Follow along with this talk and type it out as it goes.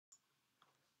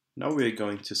Now we are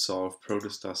going to solve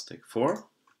Protostar stack 4.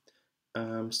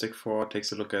 Stack 4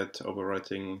 takes a look at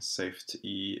overwriting saved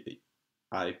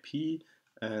EIP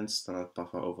and standard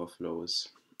buffer overflows.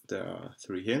 There are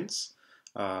 3 hints.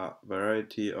 A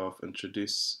variety of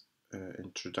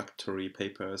introductory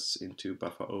papers into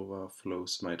buffer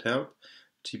overflows might help.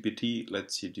 GPT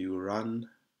lets you do run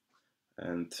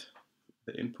and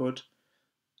the input.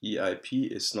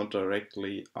 EIP is not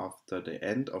directly after the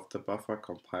end of the buffer.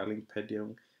 Compiling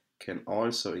padding can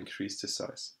also increase the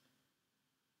size.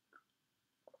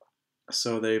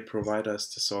 So they provide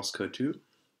us the source code too.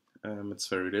 It's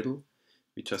very little.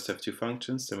 We just have 2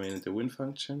 functions, the main and the win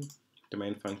function. The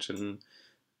main function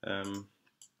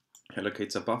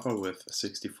allocates a buffer with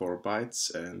 64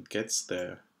 bytes and gets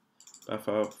the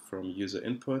buffer from user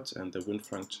input, and the win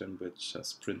function, which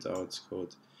just prints out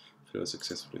code flow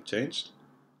successfully changed.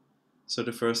 So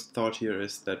the first thought here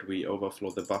is that we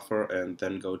overflow the buffer and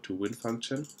then go to win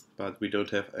function, but we don't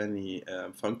have any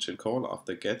function call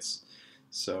after gets.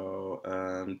 So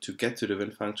to get to the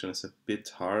win function is a bit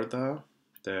harder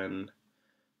than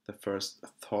the first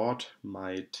thought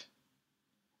might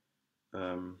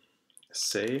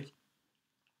say.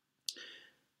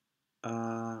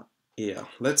 Yeah,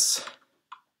 let's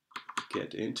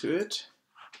get into it.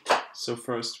 So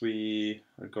first we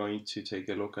are going to take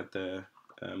a look at the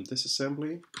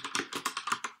disassembly.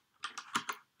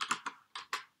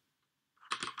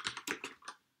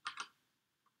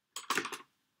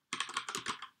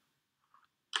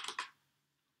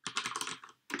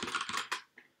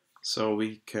 So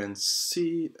we can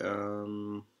see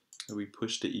we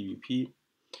push the EBP,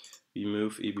 we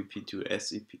move EBP to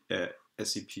SEP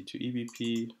to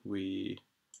EBP, we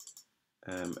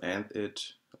AND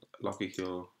it,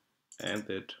 logical AND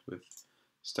it with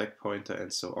stack pointer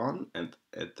and so on, and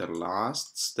at the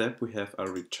last step we have a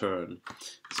return.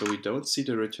 So we don't see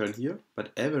the return here,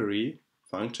 but every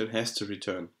function has to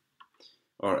return,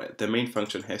 or the main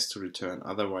function has to return,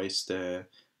 otherwise the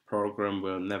program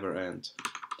will never end.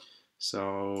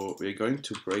 So we're going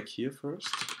to break here first.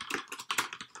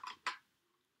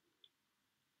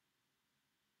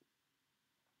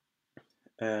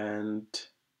 And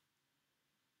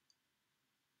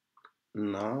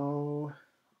now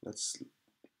let's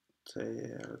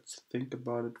think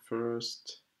about it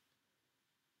first.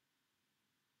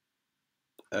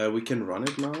 We can run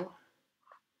it now.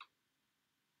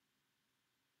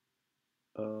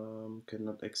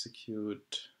 Cannot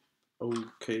execute.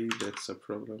 Okay, that's a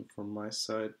problem from my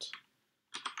side.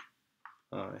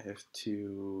 I have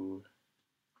to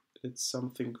did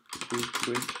something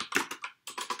quick.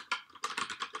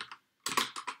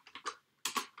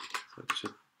 So it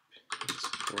should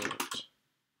export.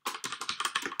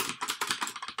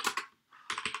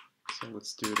 So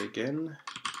let's do it again.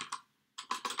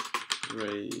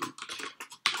 Break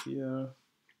here.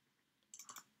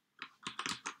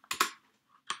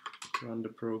 Run the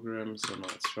program, so now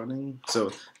it's running.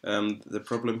 So the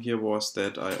problem here was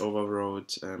that I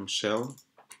overwrote shell,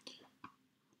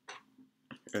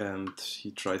 and he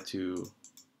tried to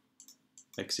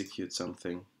execute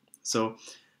something. So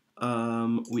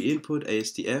we input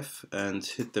ASDF and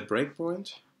hit the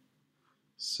breakpoint.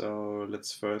 So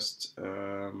let's first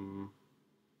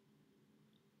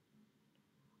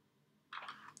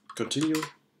continue,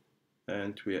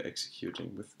 and we are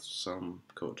executing with some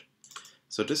code.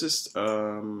 So this is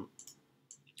the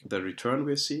return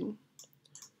we're seeing,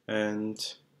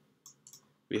 and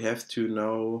we have to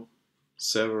know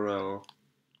several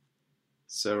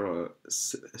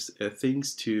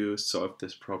things to solve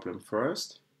this problem.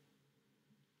 First,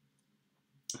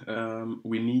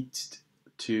 we need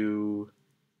to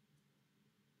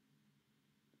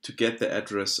get the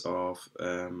address of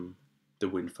the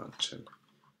win function.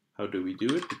 How do we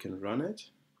do it? We can run it.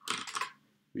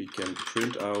 We can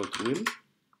print out win,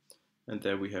 and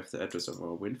there we have the address of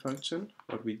our win function.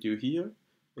 What we do here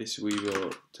is we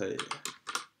will take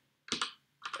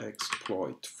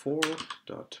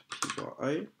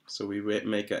exploit4.py. So we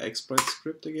make an exploit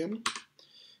script again.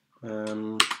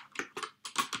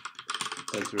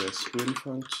 Address win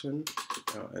function.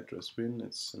 Address win,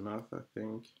 it's enough, I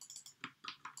think.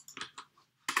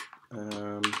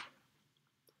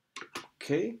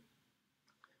 Okay.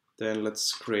 Then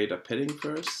let's create a padding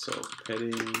first. So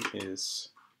padding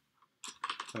is,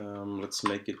 let's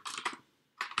make it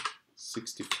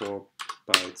 64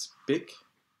 bytes big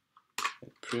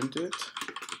and print it.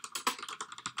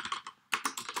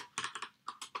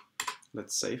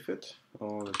 Let's save it,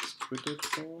 or let's quit it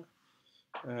for.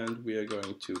 And we are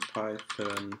going to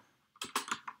Python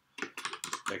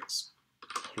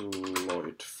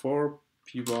exploit4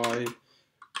 py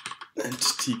and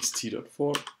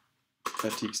txt.4.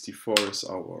 txt4 is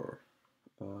our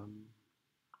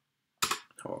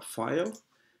file,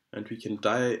 and we can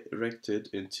direct it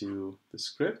into the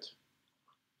script.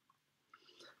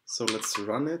 So let's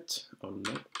run it. Oh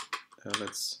no,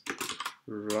 let's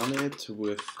run it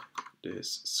with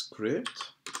this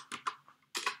script.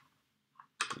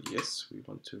 Yes, we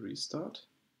want to restart.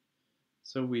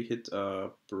 So we hit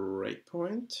a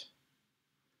breakpoint.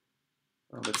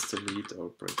 Let's delete our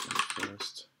breakpoint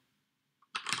first.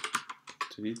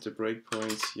 Delete the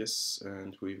breakpoints, yes,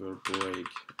 and we will break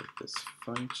this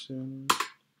function.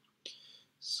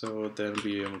 So then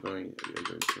we are going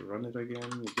to run it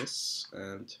again, yes,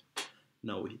 and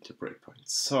now we hit the breakpoint.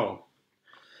 So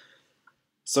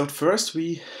at first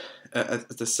we, at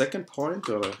the second point,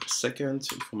 or the second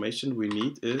information we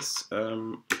need is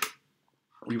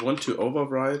we want to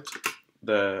overwrite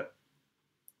the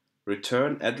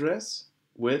return address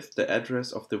with the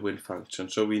address of the win function.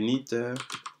 So we need the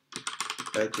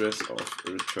address of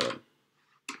return.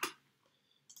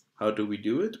 How do we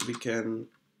do it? We can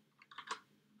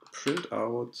print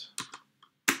out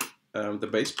the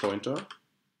base pointer.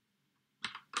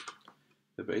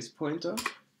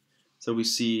 So we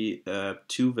see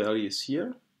two values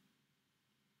here.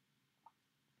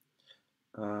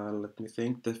 Let me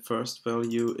think. The first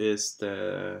value is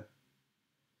the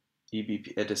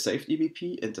EBP, the saved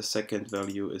EBP, and the second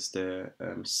value is the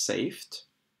saved,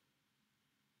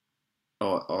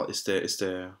 or is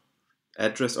the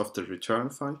address of the return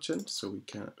function. So we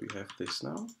have this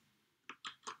now.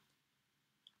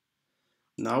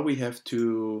 Now we have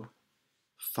to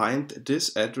find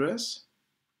this address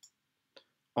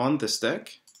on the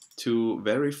stack to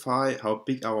verify how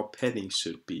big our padding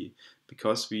should be,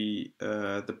 because the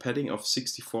padding of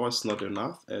 64 is not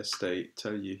enough, as they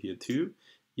tell you here too.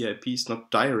 EIP is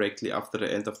not directly after the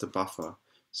end of the buffer,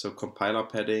 so compiler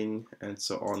padding and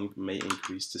so on may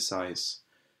increase the size.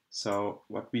 So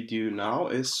what we do now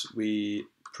is we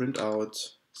print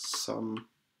out some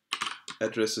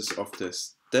addresses of the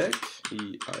stack,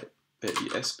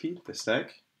 ESP, the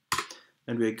stack,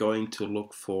 and we're going to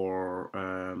look for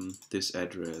this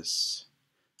address.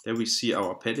 There we see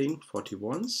our padding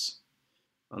 41s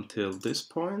until this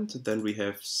point. Then we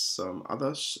have some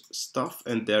other stuff,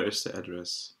 and there is the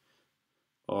address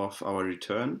of our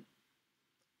return.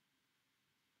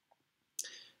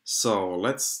 So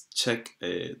let's check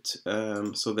it.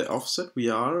 So the offset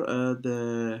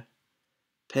the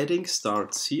padding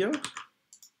starts here.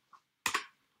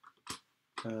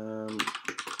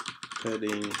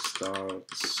 Padding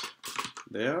starts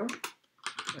there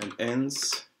and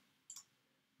ends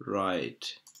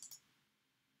right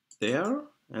there,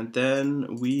 and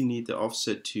then we need the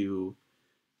offset to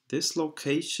this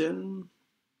location.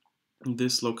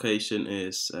 This location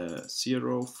is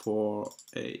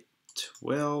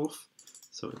 04812,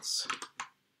 so it's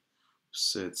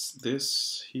sets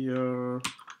this here,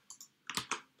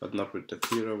 but not with the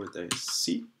 0, with a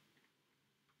C.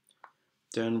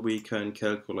 Then we can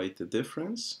calculate the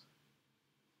difference.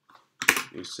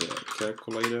 Use a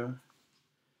calculator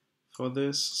for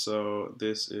this. So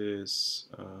this is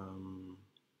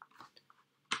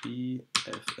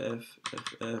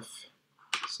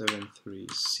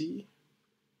BFFFF73C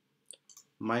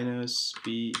minus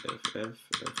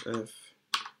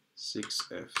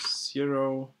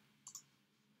BFFFF6F0.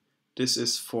 This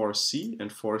is 4C, and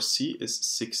 4C is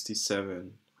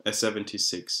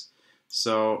 76.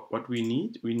 So what we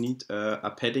need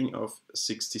a padding of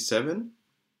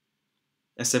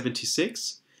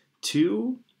 76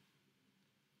 to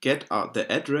get out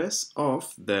the address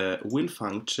of the win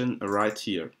function right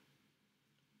here.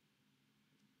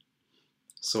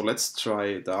 So let's try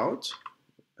it out.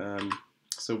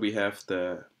 So we have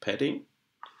the padding,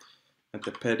 and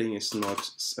the padding is not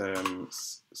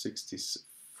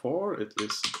 64, it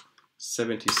is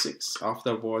 76.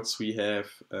 Afterwards we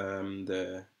have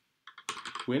the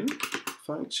win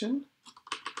function,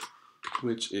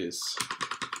 which is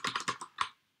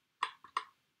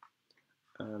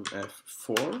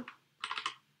F4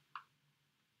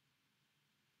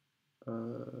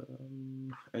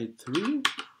 83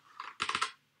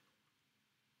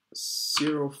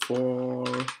 04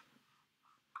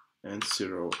 and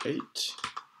 08.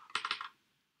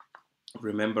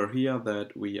 Remember here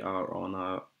that we are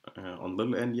on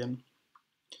little endian.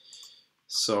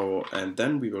 So, and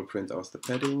then we will print out the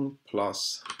padding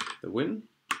plus the win.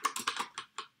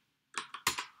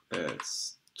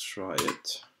 Let's try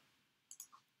it.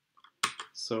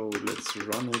 So let's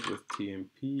run it with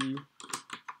tmp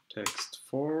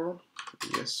text4.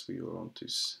 Yes, we want to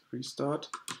restart.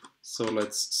 So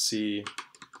let's see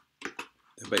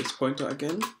the base pointer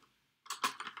again.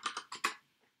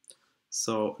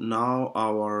 So now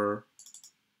our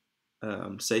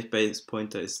save base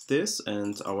pointer is this,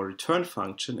 and our return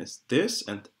function is this,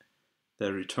 and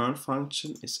the return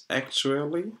function is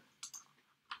actually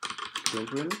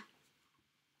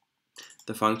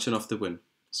the function of the win.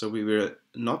 So we will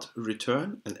not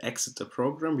return and exit the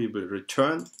program, we will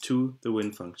return to the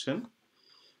win function.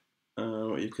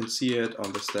 You can see it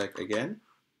on the stack again,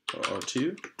 or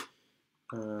R2.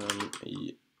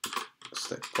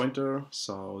 Stack pointer,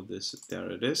 so there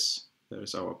it is. There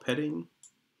is our padding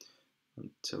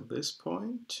until this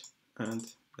point,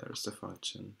 and there's the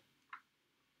function.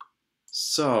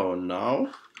 So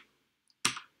now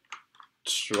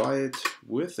try it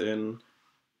within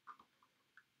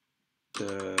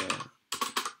the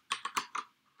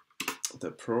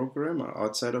program or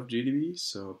outside of GDB.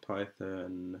 So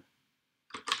Python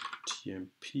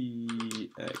tmp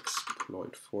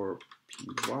exploit for py,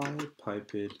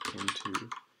 pipe it into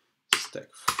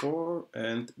stack4,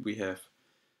 and we have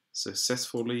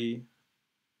successfully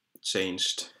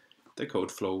changed the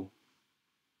code flow.